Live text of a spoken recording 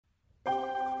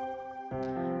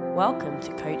Welcome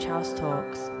to Coach House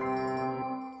Talks.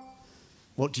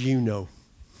 What do you know?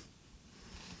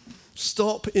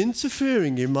 Stop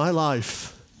interfering in my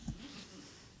life.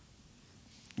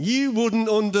 You wouldn't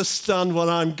understand what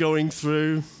I'm going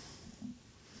through.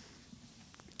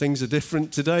 Things are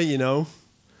different today, you know.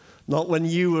 Not when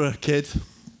you were a kid.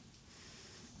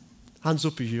 Hands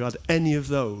up if you had any of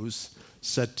those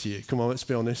said to you. Come on, let's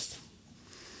be honest.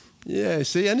 Yeah,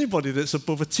 see, anybody that's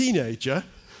above a teenager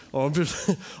or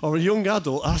a young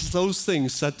adult has those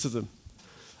things said to them.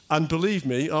 And believe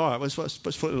me, all right, let's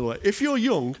put it away. If you're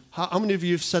young, how many of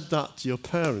you have said that to your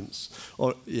parents?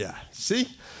 Or yeah, see,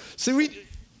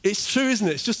 it's true, isn't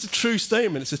it? It's just a true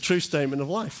statement. It's a true statement of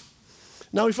life.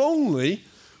 Now, if only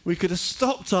we could have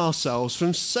stopped ourselves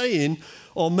from saying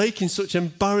or making such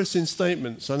embarrassing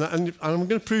statements, and I'm going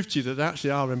to prove to you that they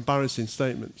actually are embarrassing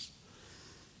statements,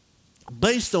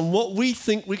 based on what we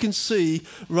think we can see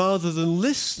rather than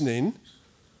listening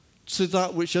to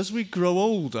that which, as we grow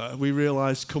older, we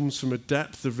realize comes from a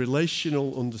depth of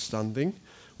relational understanding,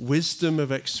 wisdom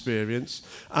of experience,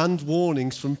 and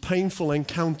warnings from painful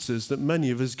encounters that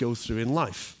many of us go through in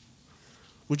life.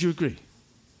 Would you agree?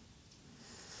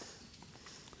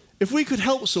 If we could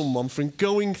help someone from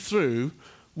going through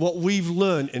what we've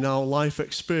learned in our life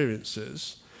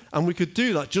experiences, and we could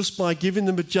do that just by giving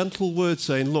them a gentle word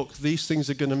saying, look, these things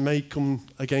are going to may come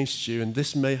against you and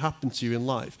this may happen to you in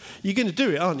life. You're going to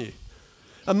do it, aren't you?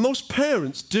 And most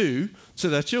parents do to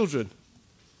their children.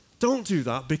 Don't do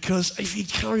that, because if you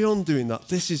carry on doing that,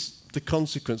 this is the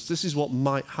consequence. This is what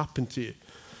might happen to you.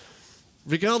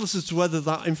 Regardless as to whether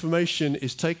that information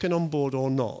is taken on board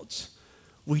or not,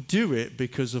 we do it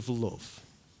because of love.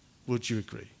 Would you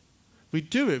agree? We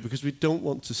do it because we don't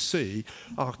want to see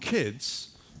our kids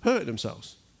hurt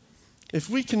themselves. If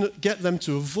we can get them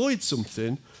to avoid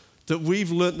something that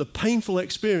we've learnt the painful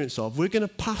experience of, we're going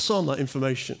to pass on that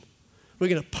information. We're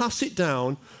going to pass it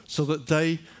down so that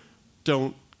they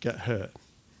don't get hurt.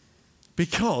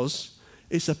 Because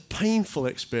it's a painful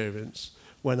experience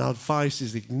when our advice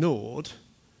is ignored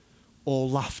or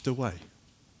laughed away.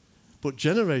 But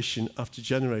generation after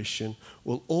generation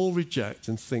will all reject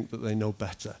and think that they know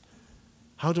better.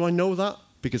 How do I know that?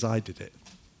 Because I did it.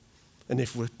 And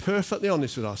if we're perfectly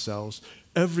honest with ourselves,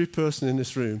 every person in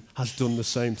this room has done the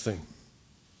same thing.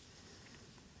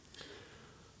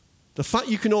 The fact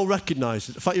you can all recognize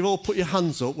it, the fact you've all put your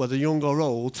hands up, whether young or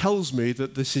old, tells me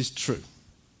that this is true.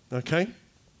 Okay?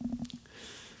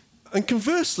 And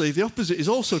conversely, the opposite is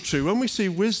also true. When we see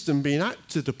wisdom being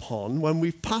acted upon, when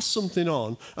we pass something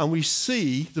on and we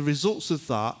see the results of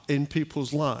that in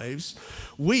people's lives,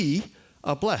 we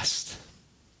are blessed.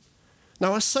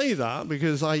 Now, I say that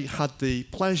because I had the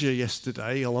pleasure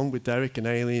yesterday, along with Derek and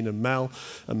Aileen and Mel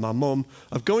and my mum,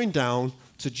 of going down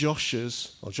to Josh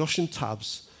and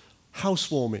Tab's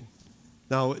housewarming.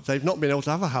 Now, they've not been able to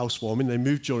have a housewarming. They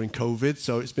moved during COVID,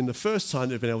 so it's been the first time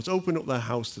they've been able to open up their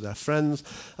house to their friends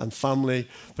and family,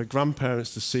 for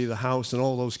grandparents to see the house and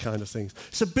all those kind of things.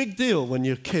 It's a big deal when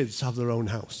your kids have their own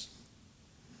house.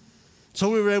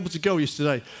 So we were able to go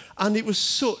yesterday, and it was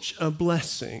such a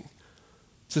blessing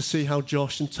to see how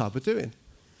Josh and Tab are doing.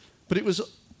 But it was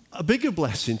a bigger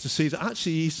blessing to see that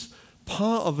actually he's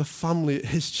part of a family at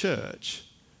his church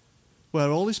where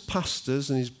all his pastors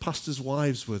and his pastors'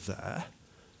 wives were there,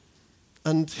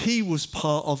 and he was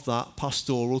part of that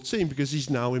pastoral team because he's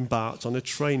now embarked on a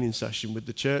training session with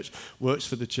the church, works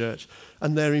for the church,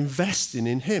 and they're investing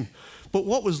in him. But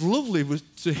what was lovely was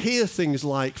to hear things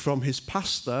like from his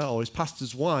pastor or his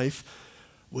pastor's wife,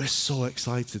 we're so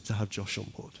excited to have Josh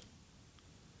on board.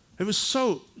 It was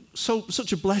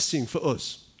such a blessing for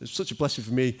us. It was such a blessing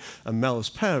for me and Mel as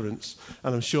parents,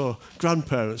 and I'm sure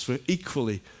grandparents were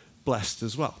equally blessed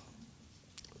as well.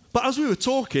 But as we were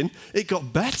talking, it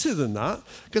got better than that,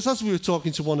 because as we were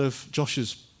talking to one of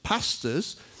Josh's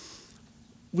pastors,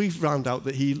 we found out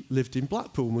that he lived in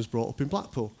Blackpool and was brought up in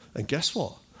Blackpool. And guess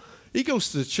what? He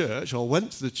goes to the church, or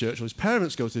went to the church, or his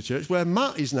parents go to the church, where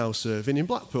Matt is now serving in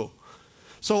Blackpool.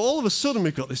 So all of a sudden,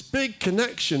 we've got this big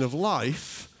connection of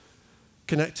life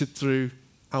connected through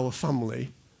our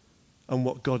family and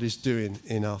what God is doing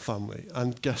in our family.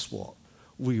 And guess what?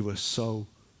 We were so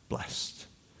blessed.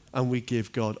 And we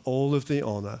give God all of the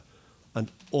honor and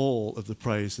all of the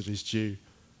praise that is due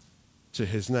to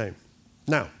his name.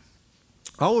 Now,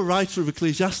 our writer of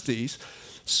Ecclesiastes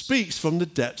speaks from the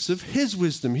depths of his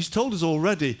wisdom. He's told us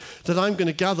already that I'm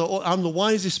the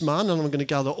wisest man, and I'm going to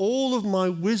gather all of my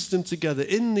wisdom together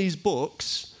in these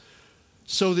books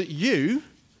so that you,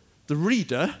 the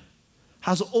reader,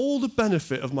 has all the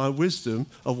benefit of my wisdom,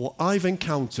 of what I've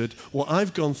encountered, what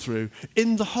I've gone through,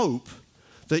 in the hope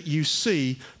that you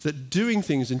see that doing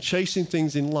things and chasing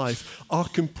things in life are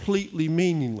completely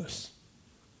meaningless.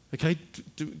 Okay,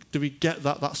 do we get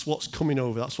that? That's what's coming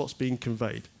over. That's what's being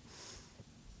conveyed.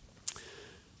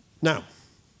 Now,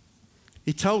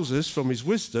 he tells us from his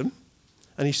wisdom,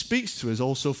 and he speaks to us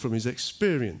also from his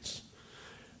experience,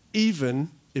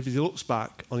 even if he looks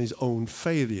back on his own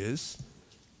failures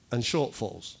and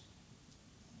shortfalls.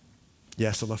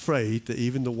 Yes, I'm afraid that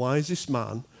even the wisest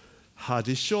man had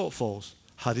his shortfalls,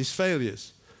 had his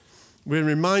failures. We're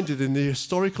reminded in the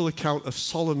historical account of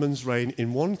Solomon's reign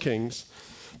in 1 Kings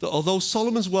that although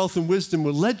Solomon's wealth and wisdom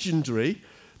were legendary,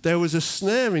 there was a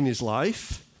snare in his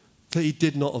life that he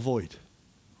did not avoid.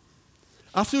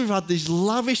 After we've had these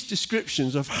lavish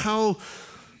descriptions of how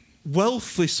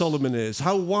wealthy Solomon is,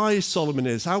 how wise Solomon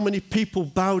is, how many people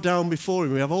bow down before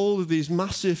him, we have all of these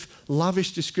massive,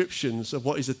 lavish descriptions of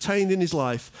what he's attained in his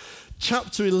life.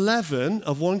 Chapter 11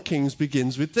 of 1 Kings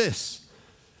begins with this.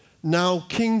 Now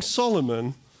King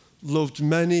Solomon loved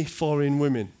many foreign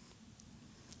women.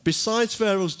 Besides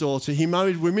Pharaoh's daughter, he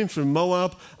married women from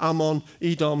Moab, Ammon,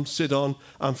 Edom, Sidon,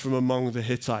 and from among the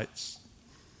Hittites.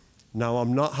 Now,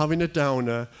 I'm not having a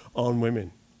downer on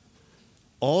women.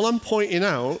 All I'm pointing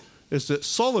out is that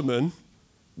Solomon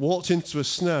walked into a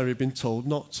snare he'd been told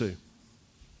not to.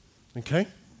 Okay?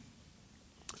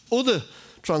 Other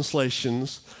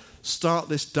translations start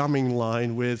this damning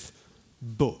line with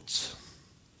but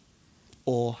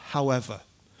or however.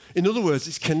 In other words,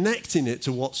 it's connecting it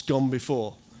to what's gone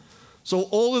before. So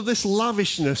all of this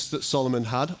lavishness that Solomon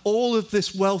had, all of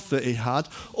this wealth that he had,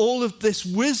 all of this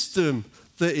wisdom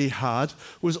that he had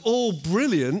was all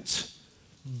brilliant,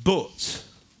 but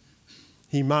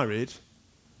he married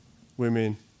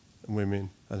women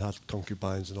and had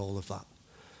concubines and all of that.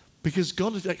 Because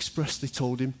God had expressly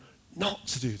told him not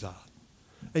to do that.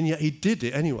 And yet he did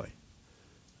it anyway.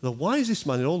 The wisest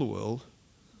man in all the world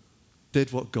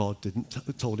did what God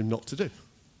told him not to do.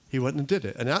 He went and did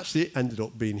it. And actually it ended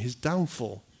up being his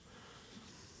downfall.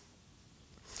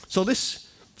 So this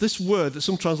word that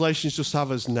some translations just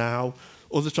have as now,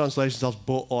 other translations have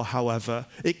but or however,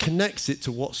 it connects it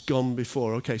to what's gone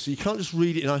before. Okay, so you can't just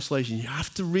read it in isolation. You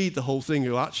have to read the whole thing.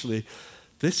 Actually,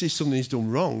 this is something he's done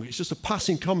wrong. It's just a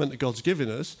passing comment that God's given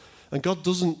us. And God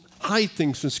doesn't hide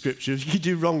things from Scripture. If you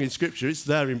do wrong in Scripture, it's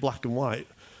there in black and white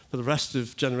for the rest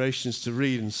of generations to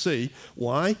read and see.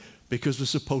 Why? Because we're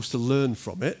supposed to learn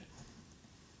from it.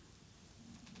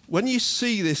 When you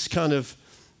see this kind of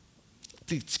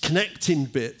connecting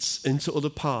bits into other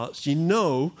parts, you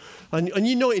know, and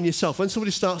you know it in yourself, when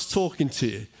somebody starts talking to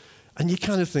you, and you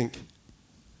kind of think,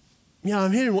 yeah,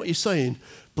 I'm hearing what you're saying,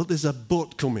 but there's a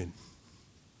but coming.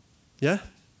 Yeah?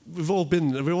 We've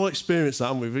all experienced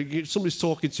that, haven't we? Somebody's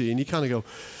talking to you, and you kind of go,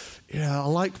 yeah, I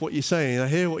like what you're saying. I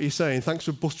hear what you're saying. Thanks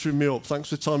for buttering me up. Thanks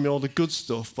for telling me all the good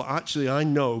stuff. But actually, I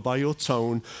know by your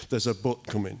tone, there's a but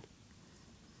coming.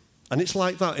 And it's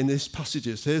like that in these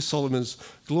passages. Here's Solomon's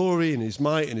glory and his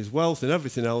might and his wealth and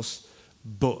everything else.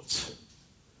 But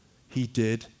he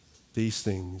did these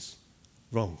things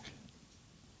wrong.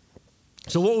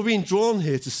 So what we're being drawn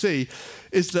here to see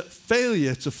is that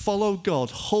failure to follow God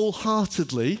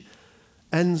wholeheartedly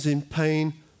ends in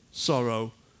pain,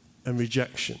 sorrow, and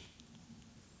rejection.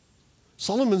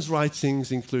 Solomon's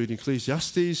writings, including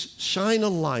Ecclesiastes, shine a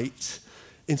light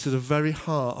into the very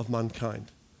heart of mankind.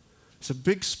 It's a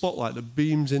big spotlight that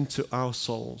beams into our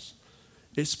souls.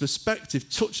 Its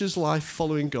perspective touches life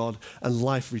following God and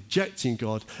life rejecting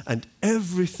God and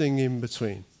everything in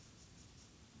between.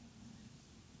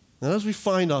 And as we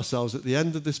find ourselves at the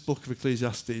end of this book of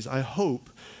Ecclesiastes, I hope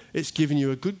it's given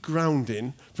you a good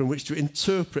grounding from which to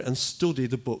interpret and study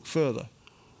the book further.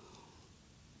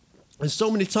 And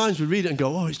so many times we read it and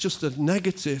go, oh, it's just a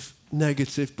negative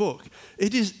book.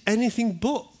 It is anything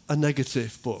but a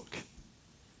negative book.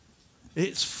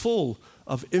 It's full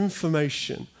of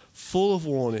information, full of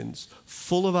warnings,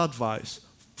 full of advice,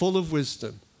 full of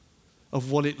wisdom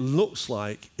of what it looks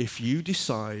like if you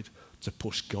decide to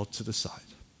push God to the side.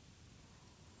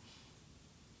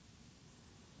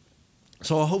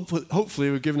 So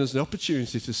hopefully we've given us an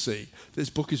opportunity to see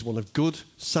this book is one of good,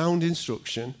 sound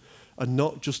instruction and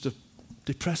not just a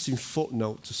depressing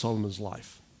footnote to Solomon's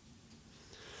life.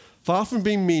 Far from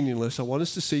being meaningless, I want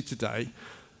us to see today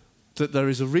that there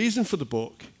is a reason for the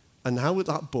book and how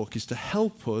that book is to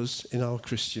help us in our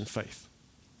Christian faith.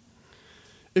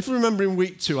 If you remember in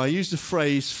week 2, I used a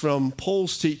phrase from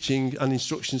Paul's teaching and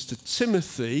instructions to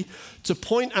Timothy to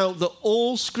point out that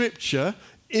all Scripture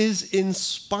is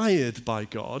inspired by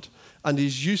God and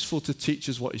is useful to teach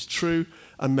us what is true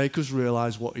and make us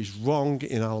realize what is wrong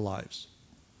in our lives.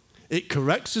 It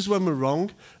corrects us when we're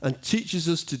wrong and teaches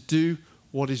us to do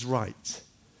what is right.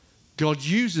 God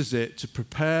uses it to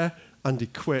prepare and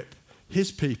equip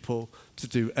his people to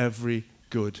do every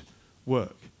good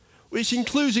work, which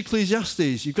includes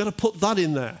Ecclesiastes. You've got to put that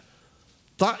in there.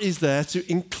 That is there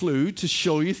to include, to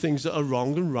show you things that are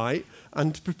wrong and right,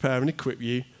 and to prepare and equip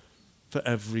you for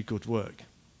every good work.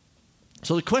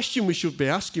 So the question we should be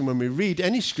asking when we read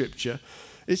any scripture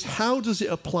is, how does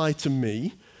it apply to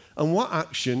me, and what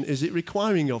action is it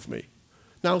requiring of me?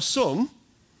 Now, some,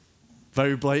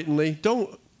 very blatantly,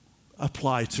 don't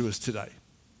apply to us today.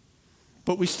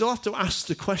 But we still have to ask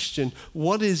the question,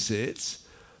 what is it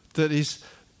that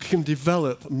can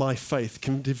develop my faith,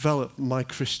 can develop my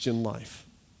Christian life?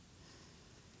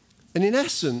 And in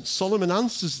essence, Solomon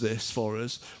answers this for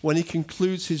us when he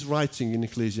concludes his writing in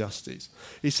Ecclesiastes.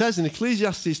 He says in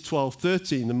Ecclesiastes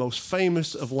 12:13, the most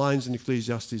famous of lines in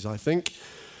Ecclesiastes, I think,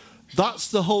 that's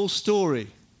the whole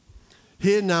story.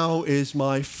 Here now is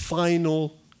my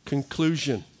final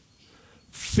conclusion.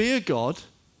 Fear God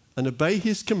and obey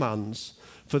his commands,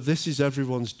 for this is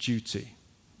everyone's duty.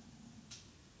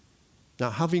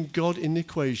 Now, having God in the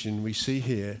equation we see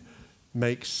here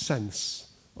makes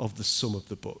sense of the sum of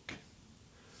the book.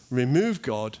 Remove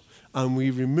God and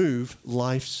we remove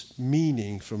life's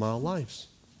meaning from our lives.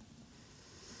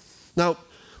 Now,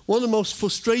 one of the most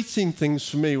frustrating things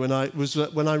for me when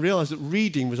I realized that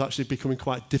reading was actually becoming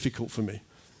quite difficult for me.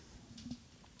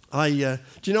 Do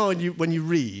you know when you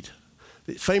read,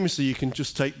 famously you can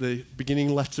just take the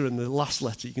beginning letter and the last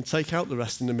letter, you can take out the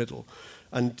rest in the middle.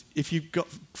 And if you've got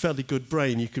a fairly good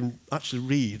brain, you can actually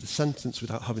read a sentence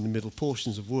without having the middle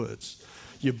portions of words.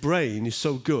 Your brain is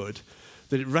so good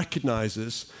that it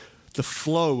recognizes the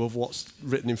flow of what's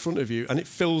written in front of you and it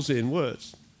fills in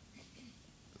words.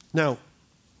 Now,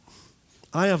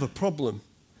 I have a problem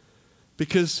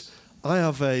because I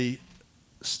have a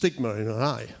stigma in an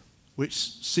eye which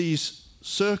sees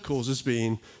circles as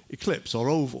being ellipse or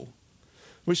oval,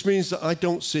 which means that I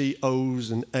don't see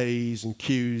O's and A's and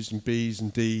Q's and B's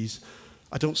and D's.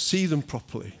 I don't see them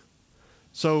properly.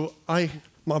 So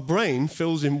my brain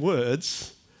fills in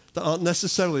words that aren't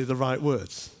necessarily the right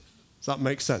words. Does that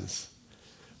make sense?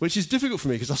 Which is difficult for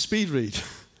me because I speed read.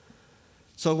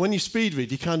 So when you speed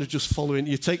read, you kind of just following,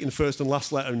 you're taking the first and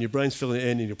last letter and your brain's filling it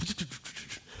in. And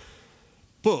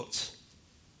but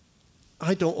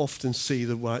I don't often see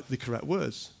the correct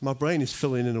words. My brain is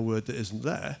filling in a word that isn't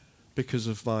there because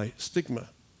of my stigma.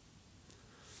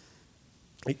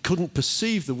 It couldn't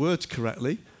perceive the words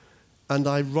correctly, and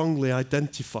I wrongly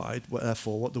identified,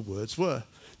 therefore, what the words were.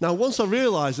 Now, once I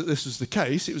realized that this was the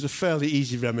case, it was a fairly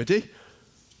easy remedy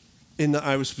in that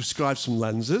I was prescribed some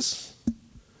lenses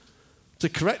to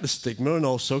correct the stigma and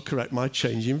also correct my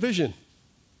changing vision.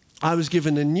 I was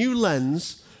given a new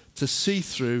lens to see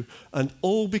through, and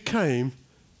all became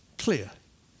clear.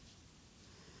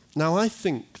 Now, I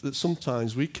think that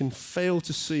sometimes we can fail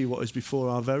to see what is before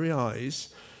our very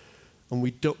eyes, and we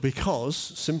don't,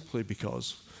 simply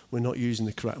because we're not using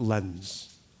the correct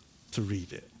lens to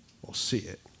read it or see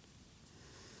it.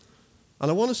 And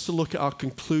I want us to look at our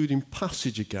concluding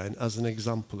passage again as an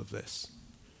example of this.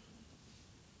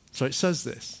 So it says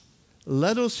this: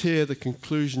 let us hear the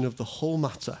conclusion of the whole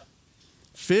matter.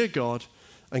 Fear God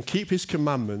and keep his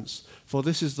commandments, for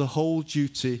this is the whole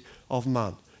duty of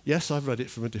man. Yes, I've read it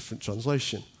from a different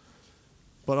translation.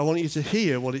 But I want you to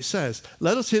hear what it says.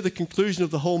 Let us hear the conclusion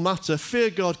of the whole matter. Fear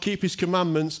God, keep his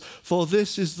commandments, for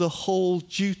this is the whole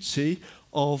duty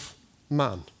of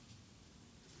man.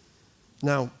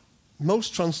 Now,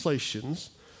 most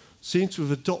translations seem to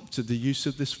have adopted the use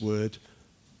of this word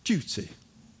duty.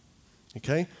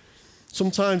 Okay?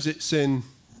 Sometimes it's in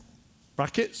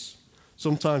brackets.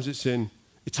 Sometimes it's in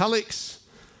italics.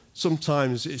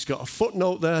 Sometimes it's got a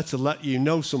footnote there to let you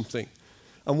know something.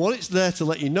 And what it's there to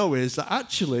let you know is that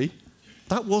actually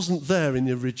that wasn't there in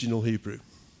the original Hebrew.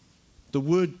 The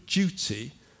word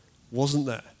duty wasn't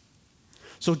there.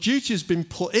 So duty has been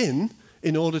put in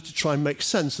order to try and make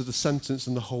sense of the sentence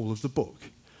and the whole of the book.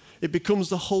 It becomes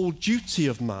the whole duty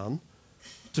of man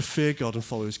to fear God and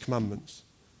follow his commandments.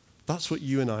 That's what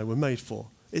you and I were made for.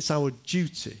 It's our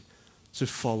duty to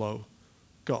follow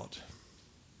God.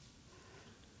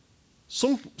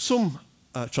 Some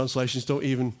translations don't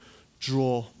even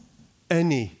draw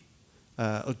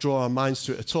our minds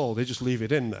to it at all. They just leave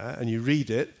it in there and you read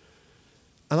it.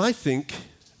 And I think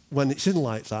when it's in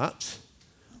like that,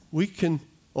 it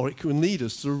can lead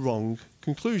us to the wrong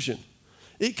conclusion.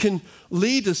 It can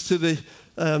lead us to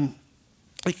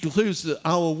it concludes that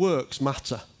our works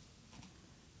matter.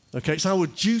 Okay, it's our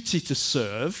duty to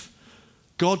serve.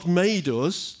 God made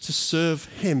us to serve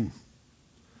him.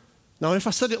 Now, if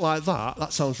I said it like that,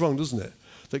 that sounds wrong, doesn't it?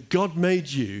 That God made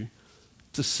you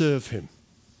to serve him.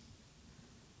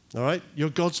 All right? You're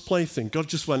God's plaything. God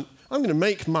just went, I'm going to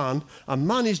make man, and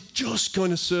man is just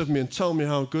going to serve me and tell me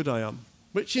how good I am,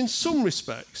 which in some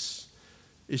respects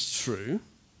is true.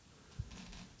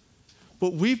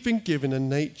 But we've been given a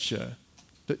nature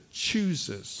that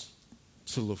chooses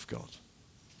to love God,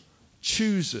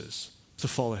 chooses to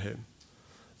follow him.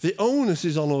 The onus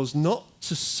is on us not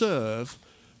to serve,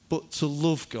 but to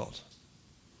love God,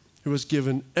 who has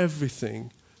given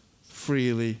everything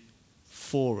freely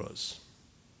for us.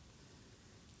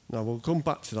 Now, we'll come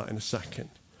back to that in a second.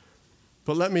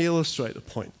 But let me illustrate the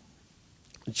point.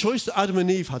 The choice that Adam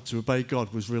and Eve had to obey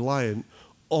God was reliant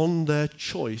on their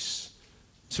choice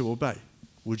to obey.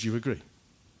 Would you agree?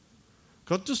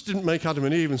 God just didn't make Adam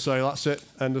and Eve and say, that's it,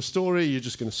 end of story, you're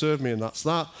just going to serve me and that's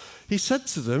that. He said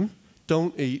to them,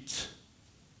 don't eat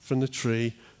from the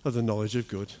tree of the knowledge of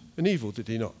good and evil, did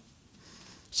he not?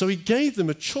 So he gave them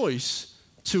a choice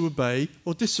to obey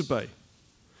or disobey.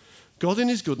 God in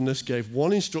his goodness gave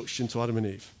one instruction to Adam and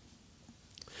Eve.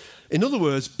 In other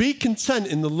words, be content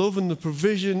in the love and the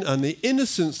provision and the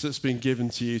innocence that's been given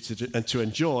to you to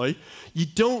enjoy. You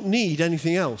don't need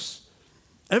anything else.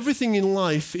 Everything in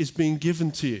life is being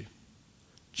given to you.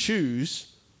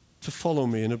 Choose to follow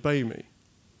me and obey me.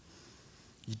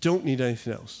 You don't need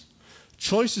anything else.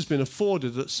 Choice has been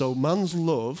afforded that so man's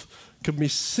love can be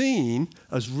seen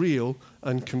as real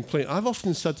and complete. I've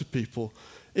often said to people,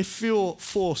 if you're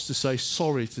forced to say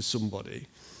sorry to somebody,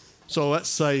 so let's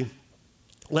say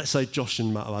Josh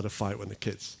and Matt have had a fight when they're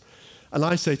kids, and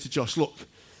I say to Josh, look,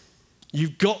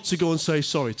 you've got to go and say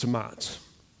sorry to Matt.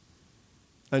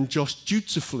 And Josh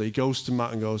dutifully goes to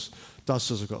Matt and goes, Dad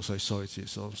says I've got to say sorry to you,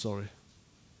 so I'm sorry.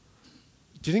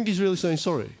 Do you think he's really saying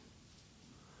sorry?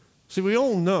 See, we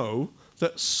all know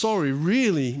that sorry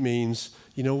really means,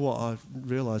 you know what, I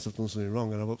realise I've done something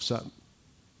wrong and I've upset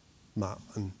Matt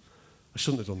and I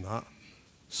shouldn't have done that.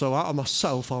 So out of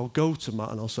myself, I'll go to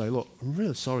Matt and I'll say, look, I'm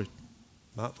really sorry,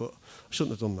 Matt, but I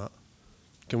shouldn't have done that.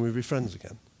 Can we be friends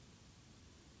again?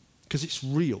 Because it's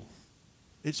real.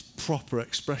 It's proper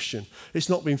expression. It's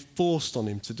not being forced on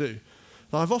him to do.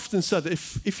 Now, I've often said that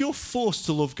if you're forced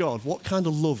to love God, what kind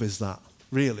of love is that,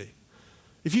 really?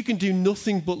 If you can do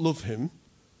nothing but love him,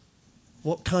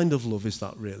 what kind of love is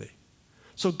that, really?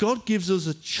 So God gives us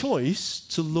a choice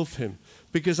to love him.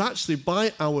 Because actually,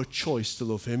 by our choice to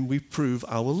love him, we prove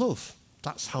our love.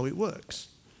 That's how it works.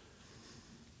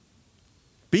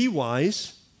 Be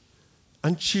wise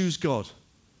and choose God.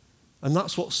 And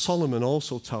that's what Solomon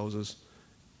also tells us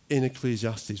in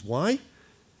Ecclesiastes. Why?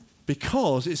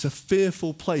 Because it's a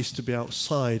fearful place to be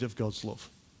outside of God's love.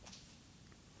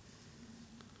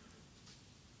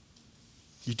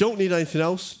 You don't need anything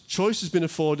else. Choice has been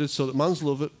afforded so that man's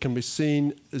love can be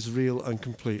seen as real and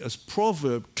complete. As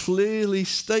Proverb clearly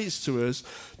states to us,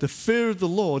 the fear of the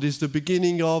Lord is the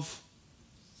beginning of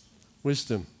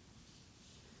wisdom.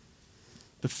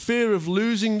 The fear of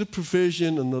losing the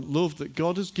provision and the love that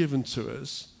God has given to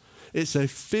us, it's a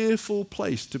fearful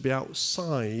place to be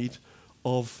outside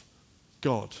of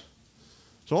God.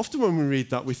 So often when we read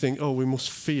that, we think, oh, we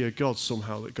must fear God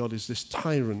somehow, that God is this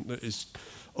tyrant that is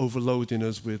overloading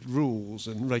us with rules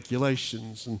and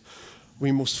regulations, and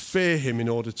we must fear him in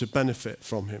order to benefit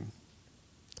from him,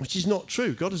 which is not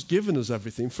true. God has given us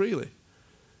everything freely,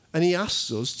 and he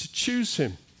asks us to choose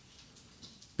him.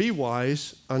 Be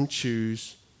wise and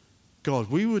choose God.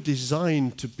 We were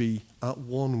designed to be at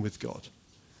one with God.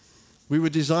 We were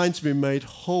designed to be made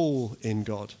whole in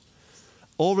God.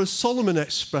 Or as Solomon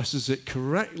expresses it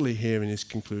correctly here in his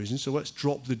conclusion, so let's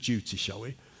drop the duty, shall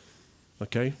we?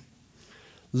 Okay?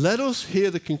 Let us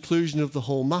hear the conclusion of the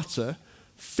whole matter.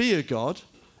 Fear God,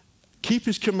 keep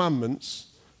his commandments,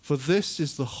 for this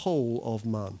is the whole of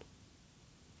man.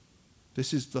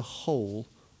 This is the whole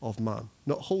of man.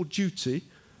 Not whole duty,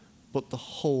 but the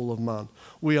whole of man.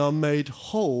 We are made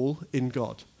whole in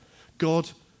God.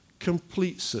 God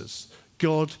completes us.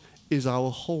 God is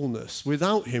our wholeness.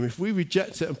 Without him, if we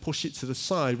reject it and push it to the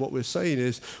side, what we're saying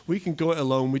is we can go it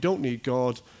alone, we don't need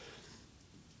God,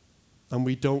 and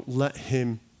we don't let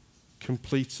him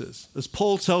complete us. As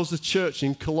Paul tells the church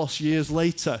in Colossae years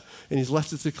later, in his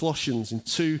letter to Colossians in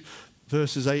 2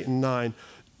 verses 8 and 9,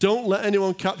 don't let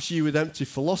anyone capture you with empty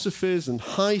philosophies and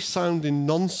high-sounding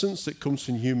nonsense that comes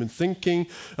from human thinking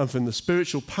and from the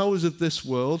spiritual powers of this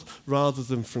world rather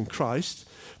than from Christ.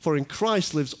 For in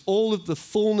Christ lives all of the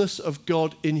fullness of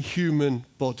God in human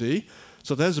body.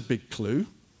 So there's a big clue.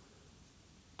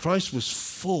 Christ was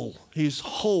full. He's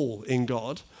whole in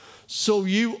God. So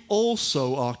you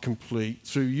also are complete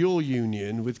through your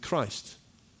union with Christ,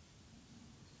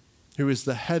 who is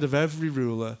the head of every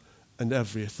ruler and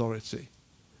every authority.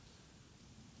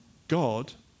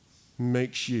 God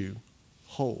makes you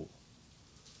whole.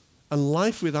 And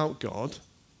life without God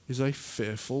is a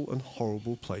fearful and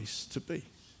horrible place to be.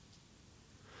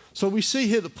 So we see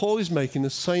here that Paul is making the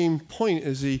same point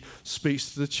as he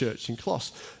speaks to the church in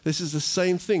Colossae. This is the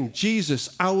same thing.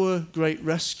 Jesus, our great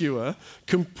rescuer,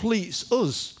 completes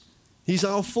us. He's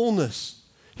our fullness.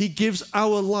 He gives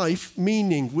our life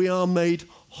meaning. We are made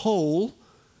whole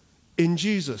in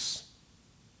Jesus.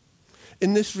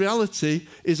 In this reality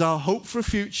is our hope for a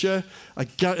future,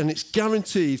 and it's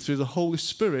guaranteed through the Holy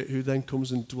Spirit, who then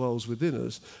comes and dwells within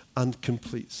us and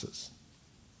completes us.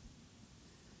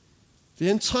 The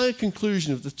entire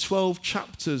conclusion of the 12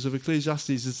 chapters of Ecclesiastes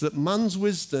is that man's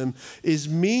wisdom is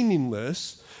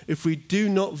meaningless if we do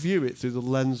not view it through the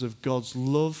lens of God's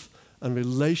love and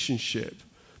relationship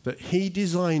that he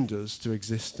designed us to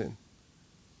exist in.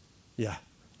 Yeah,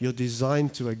 you're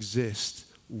designed to exist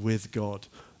with God,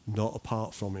 not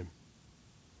apart from him.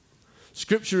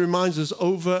 Scripture reminds us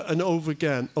over and over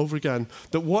again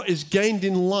that what is gained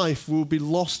in life will be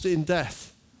lost in death.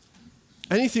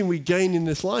 Anything we gain in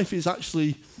this life is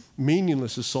actually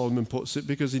meaningless, as Solomon puts it,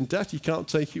 because in death you can't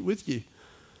take it with you.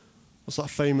 What's that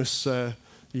famous, there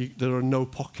are no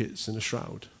pockets in a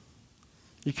shroud.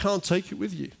 You can't take it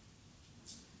with you.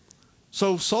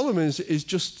 So Solomon is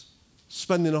just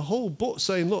spending a whole book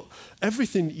saying, look,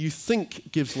 everything that you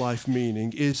think gives life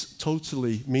meaning is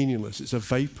totally meaningless. It's a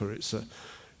vapor. It's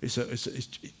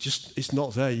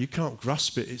not there. You can't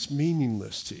grasp it. It's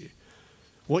meaningless to you.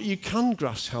 What you can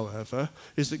grasp, however,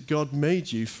 is that God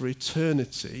made you for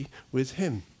eternity with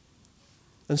him.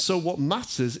 And so what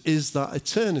matters is that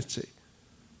eternity.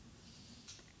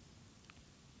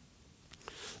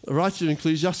 The writer in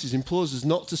Ecclesiastes implores us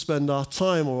not to spend our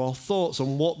time or our thoughts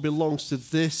on what belongs to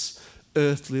this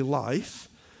earthly life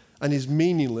and is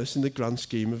meaningless in the grand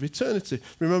scheme of eternity.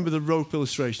 Remember the rope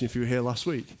illustration if you were here last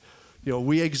week?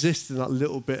 We exist in that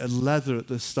little bit of leather at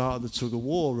the start of the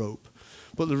tug-of-war rope.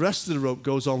 But the rest of the rope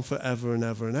goes on forever and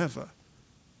ever and ever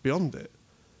beyond it.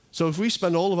 So if we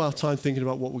spend all of our time thinking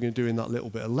about what we're going to do in that little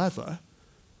bit of leather,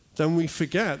 then we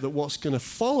forget that what's going to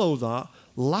follow that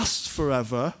lasts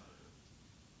forever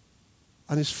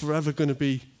and is forever going to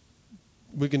be,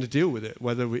 we're going to deal with it,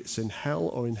 whether it's in hell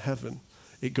or in heaven.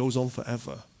 It goes on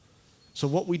forever. So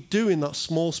what we do in that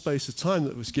small space of time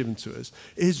that was given to us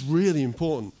is really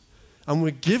important. And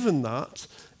we're given that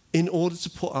in order to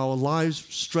put our lives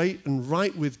straight and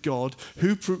right with God,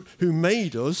 who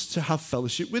made us to have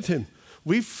fellowship with him.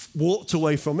 We've walked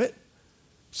away from it,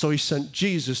 so he sent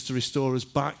Jesus to restore us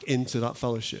back into that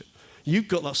fellowship. You've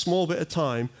got that small bit of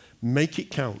time, make it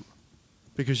count,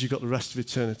 because you've got the rest of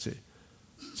eternity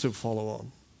to follow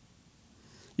on.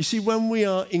 You see, when we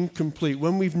are incomplete,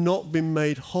 when we've not been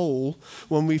made whole,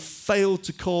 when we've failed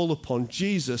to call upon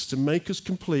Jesus to make us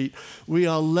complete, we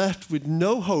are left with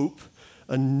no hope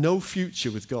and no future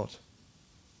with God.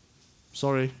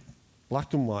 Sorry,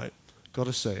 black and white, got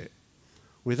to say it.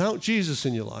 Without Jesus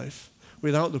in your life,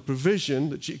 without the provision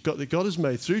that God has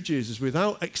made through Jesus,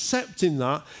 without accepting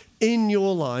that in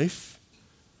your life,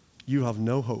 you have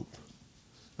no hope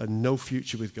and no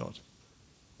future with God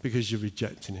because you're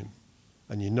rejecting him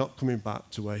and you're not coming back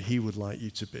to where he would like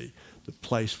you to be, the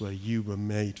place where you were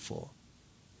made for.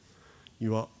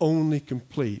 You are only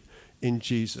complete in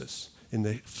Jesus, in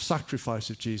the sacrifice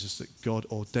of Jesus that God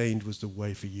ordained was the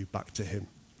way for you back to him.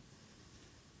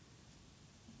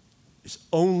 It's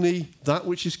only that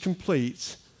which is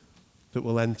complete that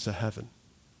will enter heaven.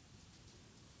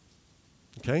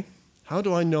 Okay? How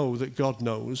do I know that God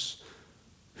knows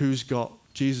who's got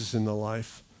Jesus in their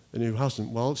life and who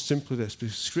hasn't? Well, it's simply this,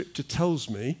 because Scripture tells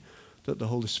me that the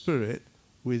Holy Spirit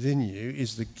within you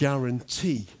is the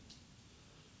guarantee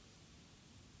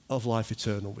of life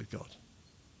eternal with God.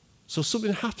 So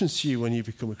something happens to you when you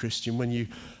become a Christian, when you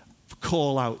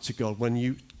call out to God, when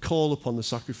you call upon the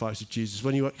sacrifice of Jesus,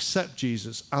 when you accept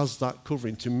Jesus as that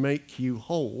covering to make you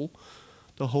whole,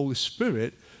 the Holy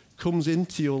Spirit comes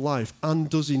into your life and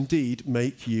does indeed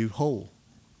make you whole.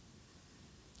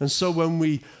 And so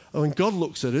when God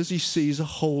looks at us, he sees a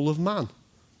whole of man.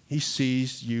 He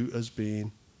sees you as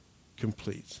being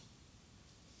complete.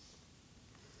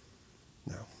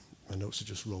 Now, my notes are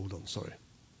just rolled on, sorry.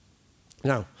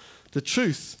 Now, the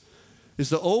truth is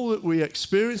that all that we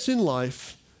experience in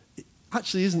life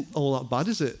actually isn't all that bad,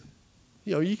 is it?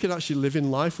 You can actually live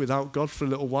in life without God for a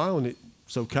little while and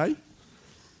it's okay.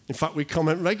 In fact, we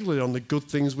comment regularly on the good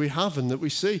things we have and that we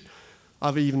see.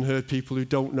 I've even heard people who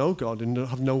don't know God and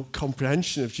have no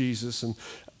comprehension of Jesus, and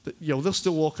they'll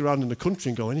still walk around in the country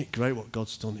and go, isn't it great what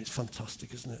God's done? It's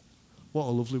fantastic, isn't it? What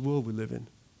a lovely world we live in.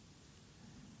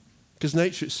 Because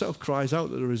nature itself cries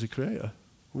out that there is a creator.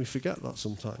 We forget that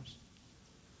sometimes.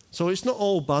 So it's not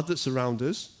all bad that's around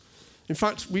us. In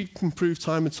fact, we can prove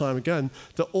time and time again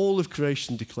that all of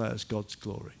creation declares God's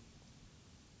glory.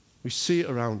 We see it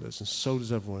around us, and so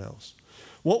does everyone else.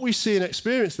 What we see and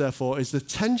experience, therefore, is the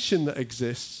tension that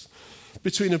exists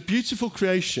between a beautiful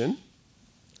creation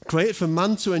created for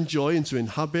man to enjoy and to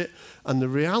inhabit, and the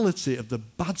reality of the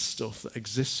bad stuff that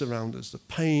exists around us, the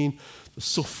pain, the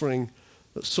suffering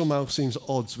that somehow seems at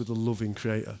odds with a loving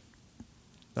creator.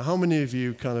 Now, how many of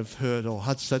you kind of heard or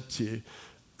had said to you,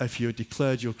 if you had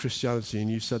declared your Christianity and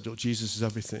you said, oh, Jesus is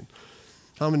everything,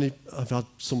 how many have had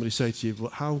somebody say to you,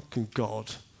 but how can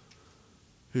God,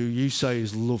 who you say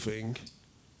is loving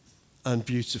and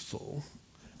beautiful,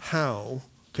 how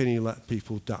can he let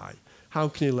people die? How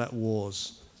can he let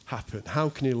wars happen? How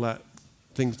can he let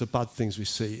the bad things we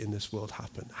see in this world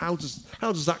happen? How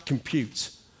does that compute?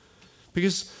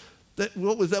 Because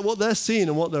what they're seeing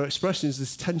and what they're expressing is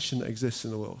this tension that exists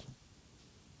in the world.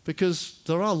 Because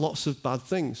there are lots of bad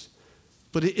things.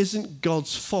 But it isn't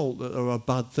God's fault that there are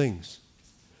bad things.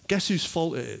 Guess whose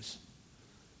fault it is?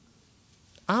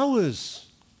 Ours.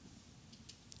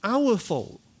 Our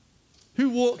fault.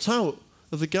 Who walked out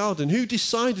of the garden? Who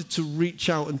decided to reach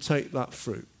out and take that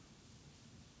fruit?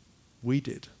 We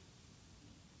did.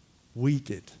 We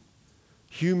did.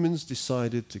 Humans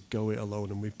decided to go it alone,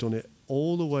 and we've done it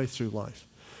all the way through life.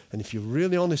 And if you're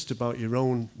really honest about your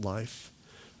own life,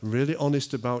 really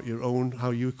honest about your own,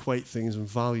 how you equate things and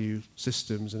value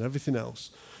systems and everything else,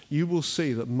 you will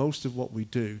see that most of what we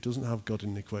do doesn't have God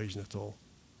in the equation at all.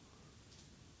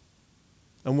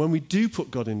 And when we do put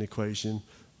God in the equation,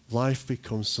 life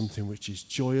becomes something which is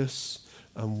joyous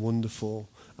and wonderful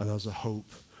and has a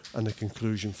hope and a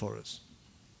conclusion for us.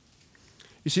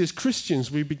 You see, as Christians,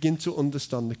 we begin to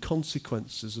understand the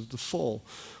consequences of the fall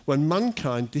when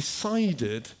mankind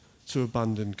decided to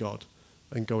abandon God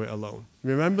and go it alone.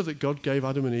 Remember that God gave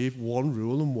Adam and Eve one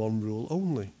rule and one rule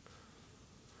only.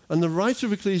 And the writer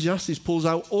of Ecclesiastes pulls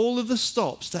out all of the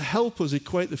stops to help us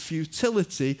equate the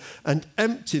futility and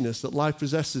emptiness that life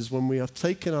possesses when we have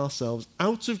taken ourselves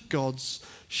out of God's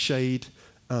shade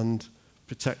and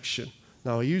protection.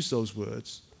 Now, I use those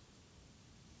words.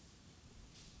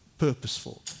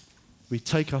 Purposeful. We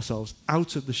take ourselves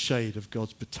out of the shade of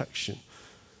God's protection.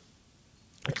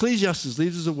 Ecclesiastes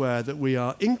leaves us aware that we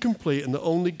are incomplete and that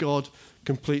only God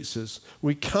completes us.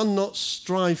 We cannot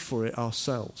strive for it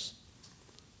ourselves.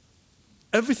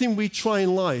 Everything we try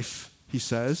in life, he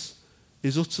says,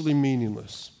 is utterly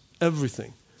meaningless.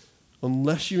 Everything.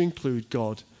 Unless you include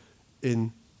God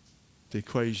in the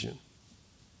equation.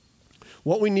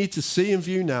 What we need to see and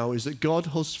view now is that God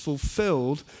has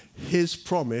fulfilled his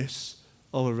promise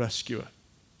of a rescuer.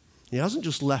 He hasn't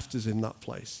just left us in that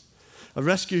place. A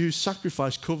rescuer whose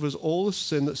sacrifice covers all the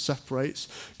sin that separates,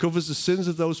 covers the sins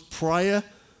of those prior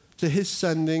to his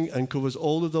sending, and covers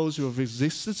all of those who have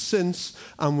existed since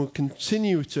and will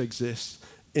continue to exist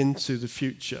into the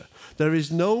future. There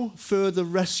is no further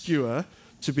rescuer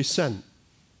to be sent.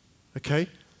 Okay?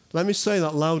 Let me say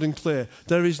that loud and clear.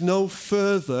 There is no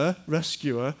further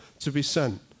rescuer to be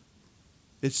sent.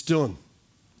 It's done.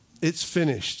 It's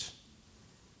finished.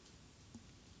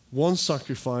 One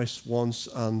sacrifice once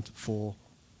and for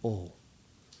all.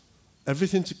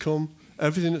 Everything to come,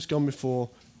 everything that's gone before,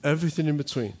 everything in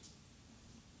between.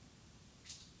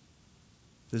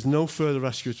 There's no further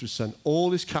rescuer to be sent.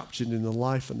 All is captured in the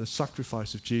life and the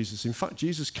sacrifice of Jesus. In fact,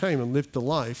 Jesus came and lived the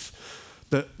life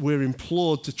that we're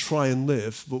implored to try and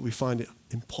live, but we find it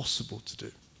impossible to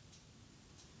do.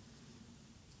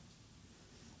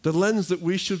 The lens that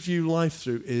we should view life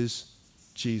through is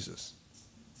Jesus.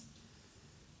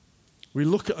 We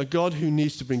look at a God who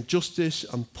needs to bring justice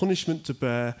and punishment to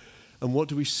bear, and what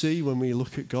do we see when we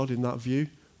look at God in that view?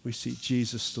 We see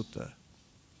Jesus stood there.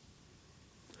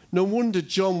 No wonder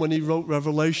John, when he wrote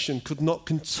Revelation, could not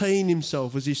contain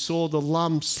himself as he saw the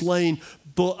Lamb slain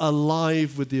but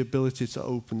alive with the ability to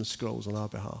open the scrolls on our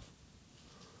behalf.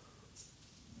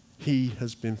 He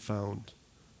has been found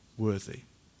worthy.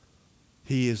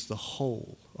 He is the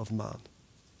whole of man,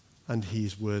 and he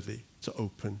is worthy to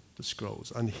open the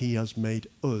scrolls, and he has made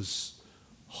us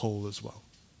whole as well.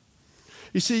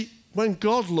 You see, when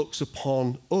God looks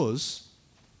upon us,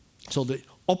 so the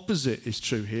opposite is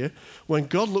true here, when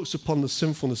God looks upon the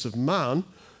sinfulness of man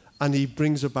and he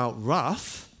brings about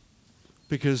wrath,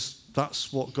 because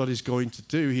that's what God is going to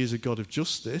do. He is a God of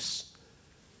justice.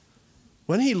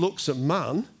 When he looks at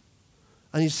man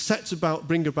and he's set to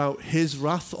bring about his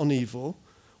wrath on evil,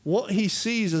 what he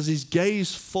sees as his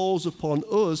gaze falls upon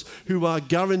us who are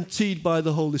guaranteed by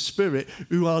the Holy Spirit,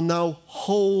 who are now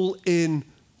whole in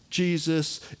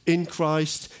Jesus, in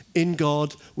Christ, in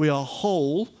God. We are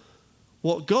whole.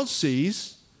 What God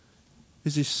sees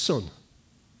is his Son.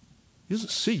 He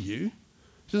doesn't see you.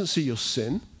 He doesn't see your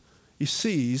sin. He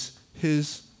sees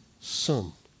his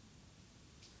Son.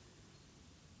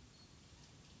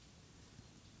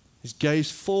 His gaze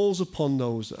falls upon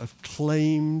those that have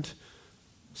claimed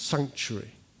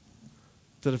sanctuary,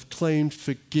 that have claimed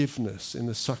forgiveness in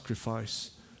the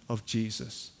sacrifice of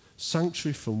Jesus.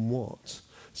 Sanctuary from what?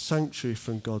 Sanctuary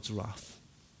from God's wrath,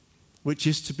 which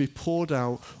is to be poured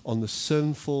out on the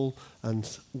sinful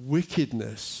and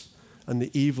wickedness and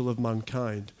the evil of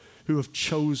mankind who have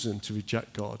chosen to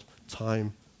reject God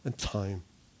time and time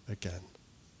again.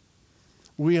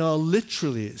 We are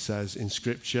literally, it says in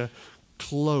Scripture,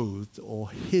 clothed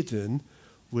or hidden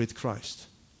with Christ.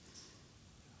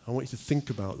 I want you to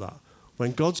think about that.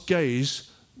 When God's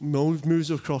gaze moves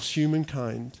across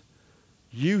humankind,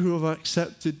 you who have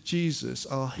accepted Jesus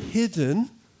are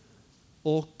hidden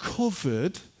or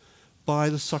covered by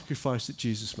the sacrifice that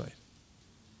Jesus made.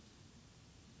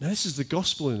 Now, this is the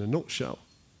gospel in a nutshell.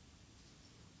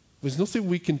 There's nothing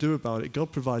we can do about it.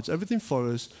 God provides everything for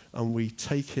us, and we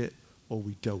take it or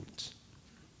we don't.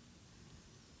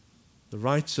 The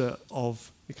writer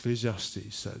of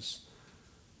Ecclesiastes says,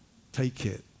 take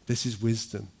it. This is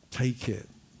wisdom. Take it.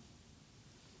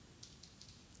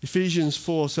 Ephesians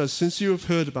 4 says, since you have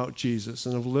heard about Jesus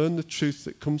and have learned the truth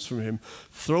that comes from him,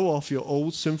 throw off your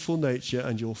old sinful nature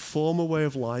and your former way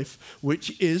of life,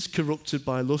 which is corrupted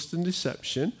by lust and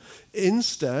deception.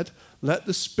 Instead, let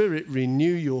the Spirit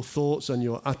renew your thoughts and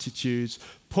your attitudes.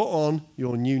 Put on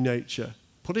your new nature.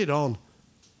 Put it on.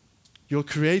 You're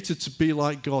created to be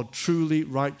like God, truly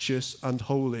righteous and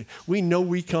holy. We know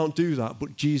we can't do that,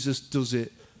 but Jesus does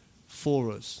it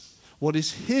for us. What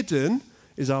is hidden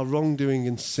is our wrongdoing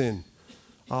and sin,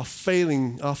 our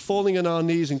falling on our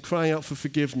knees and crying out for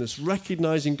forgiveness,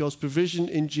 recognizing God's provision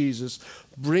in Jesus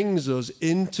brings us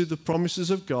into the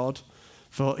promises of God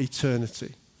for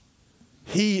eternity.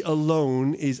 He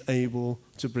alone is able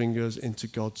to bring us into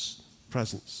God's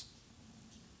presence.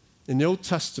 In the Old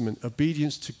Testament,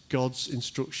 obedience to God's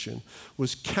instruction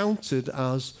was counted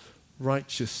as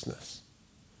righteousness.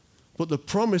 But the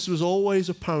promise was always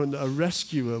apparent that a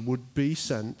rescuer would be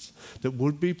sent, that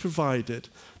would be provided,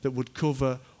 that would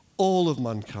cover all of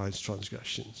mankind's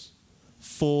transgressions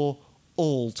for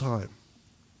all time.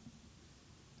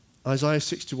 Isaiah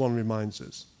 61 reminds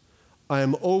us, I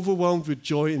am overwhelmed with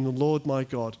joy in the Lord my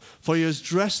God, for he has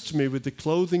dressed me with the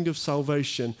clothing of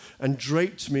salvation and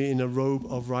draped me in a robe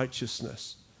of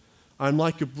righteousness. I am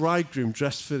like a bridegroom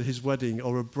dressed for his wedding,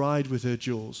 or a bride with her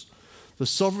jewels. The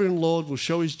sovereign Lord will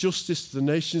show his justice to the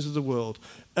nations of the world.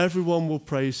 Everyone will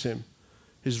praise him.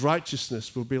 His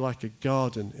righteousness will be like a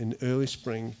garden in early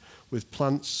spring, with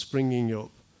plants springing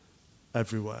up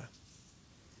everywhere.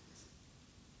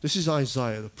 This is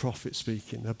Isaiah, the prophet,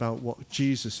 speaking about what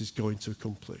Jesus is going to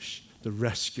accomplish, the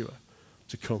rescuer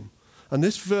to come. And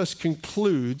this verse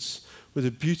concludes with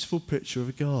a beautiful picture of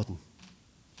a garden.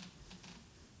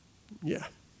 Yeah.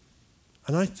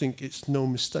 And I think it's no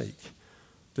mistake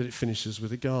that it finishes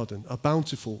with a garden, a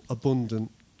bountiful,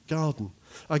 abundant garden.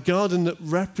 A garden that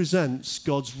represents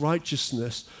God's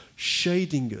righteousness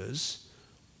shading us,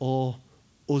 or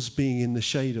us being in the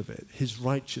shade of it, his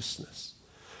righteousness.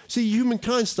 See,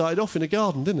 humankind started off in a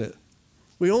garden, didn't it?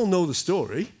 We all know the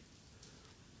story.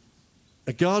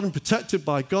 A garden protected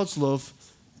by God's love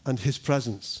and his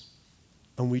presence.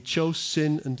 And we chose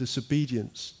sin and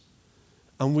disobedience.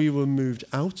 And we were moved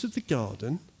out of the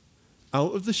garden,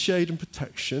 out of the shade and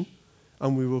protection,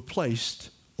 and we were placed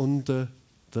under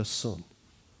the sun,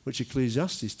 which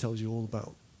Ecclesiastes tells you all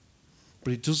about.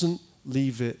 But it doesn't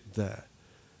leave it there,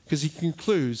 because he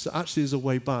concludes that actually there's a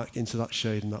way back into that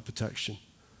shade and that protection.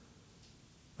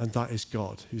 And that is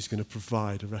God, who's going to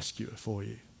provide a rescuer for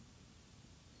you.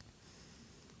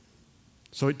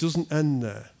 So it doesn't end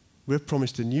there. We're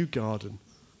promised a new garden,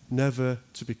 never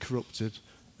to be corrupted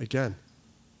again.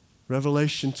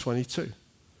 Revelation 22.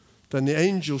 Then the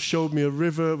angel showed me a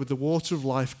river with the water of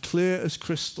life, clear as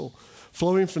crystal,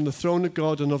 flowing from the throne of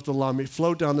God and of the Lamb. It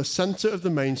flowed down the center of the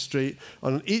main street,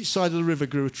 and on each side of the river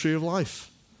grew a tree of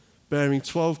life, bearing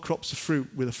 12 crops of fruit,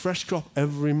 with a fresh crop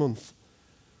every month.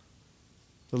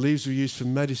 The leaves were used for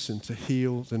medicine to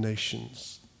heal the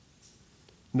nations.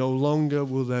 No longer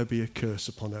will there be a curse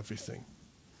upon everything.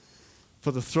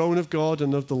 For the throne of God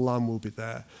and of the Lamb will be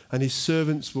there, and his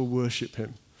servants will worship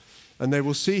him. And they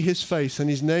will see his face, and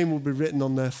his name will be written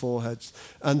on their foreheads.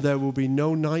 And there will be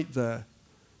no night there,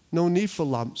 no need for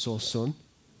lamps or sun,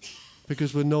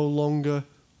 because we're no longer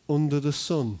under the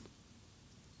sun.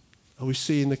 Are we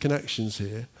seeing the connections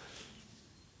here?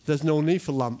 There's no need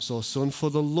for lamps or sun,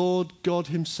 for the Lord God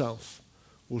himself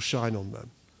will shine on them,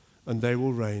 and they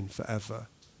will reign forever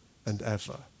and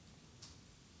ever.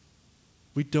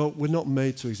 We're not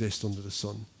made to exist under the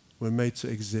sun. We're made to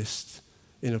exist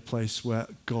in a place where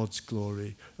God's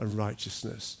glory and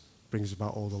righteousness brings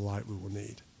about all the light we will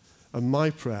need. And my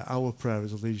prayer, our prayer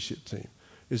as a leadership team,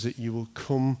 is that you will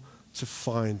come to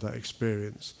find that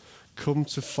experience. Come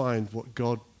to find what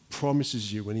God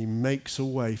promises you when he makes a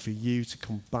way for you to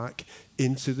come back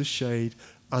into the shade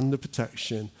and the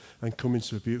protection and come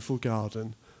into a beautiful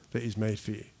garden that he's made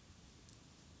for you.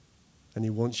 And he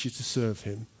wants you to serve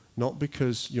him, not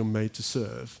because you're made to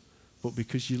serve, but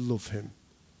because you love him.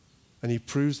 And he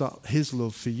proves that his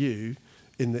love for you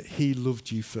in that he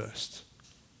loved you first.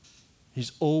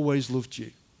 He's always loved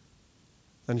you.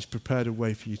 And he's prepared a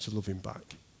way for you to love him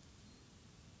back.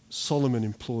 Solomon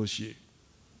implores you,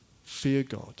 fear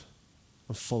God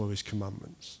and follow his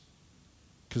commandments,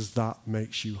 because that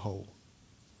makes you whole.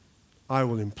 I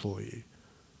will implore you,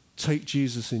 take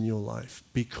Jesus in your life,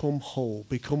 become whole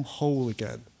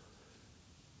again.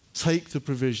 Take the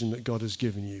provision that God has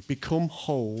given you, become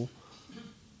whole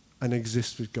and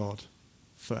exist with God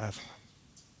forever.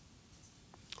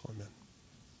 Amen.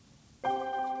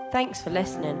 Thanks for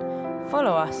listening.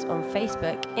 Follow us on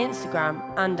Facebook, Instagram,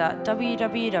 and at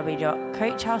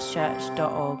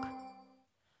www.coachhousechurch.org.